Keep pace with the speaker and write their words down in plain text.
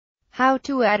How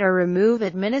to add or remove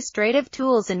administrative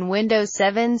tools in Windows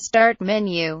 7 Start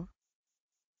menu.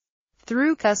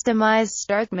 Through Customize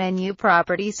Start menu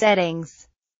Property Settings.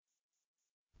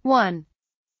 1.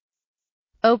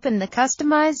 Open the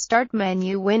Customize Start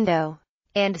menu window,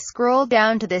 and scroll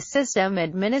down to the System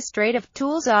Administrative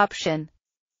Tools option.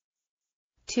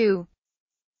 2.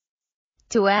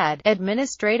 To add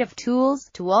administrative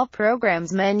tools to all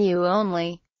programs menu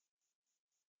only.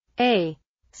 A.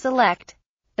 Select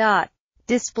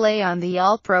Display on the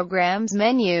All Programs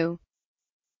menu.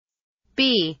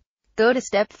 B. Go to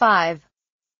Step 5.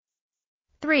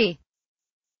 3.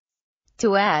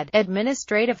 To add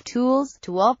administrative tools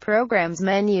to all programs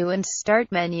menu and Start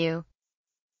menu.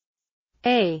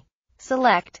 A.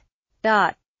 Select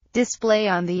Display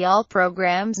on the All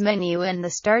Programs menu and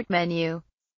the Start menu.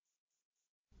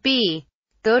 B.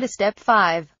 Go to Step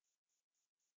 5.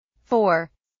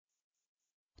 4.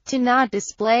 To not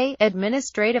display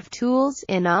administrative tools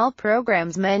in all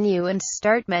programs menu and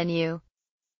Start menu.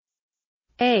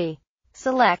 A.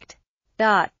 Select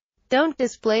Don't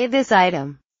display this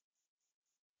item.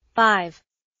 5.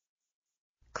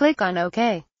 Click on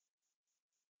OK.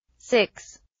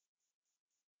 6.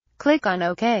 Click on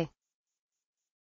OK.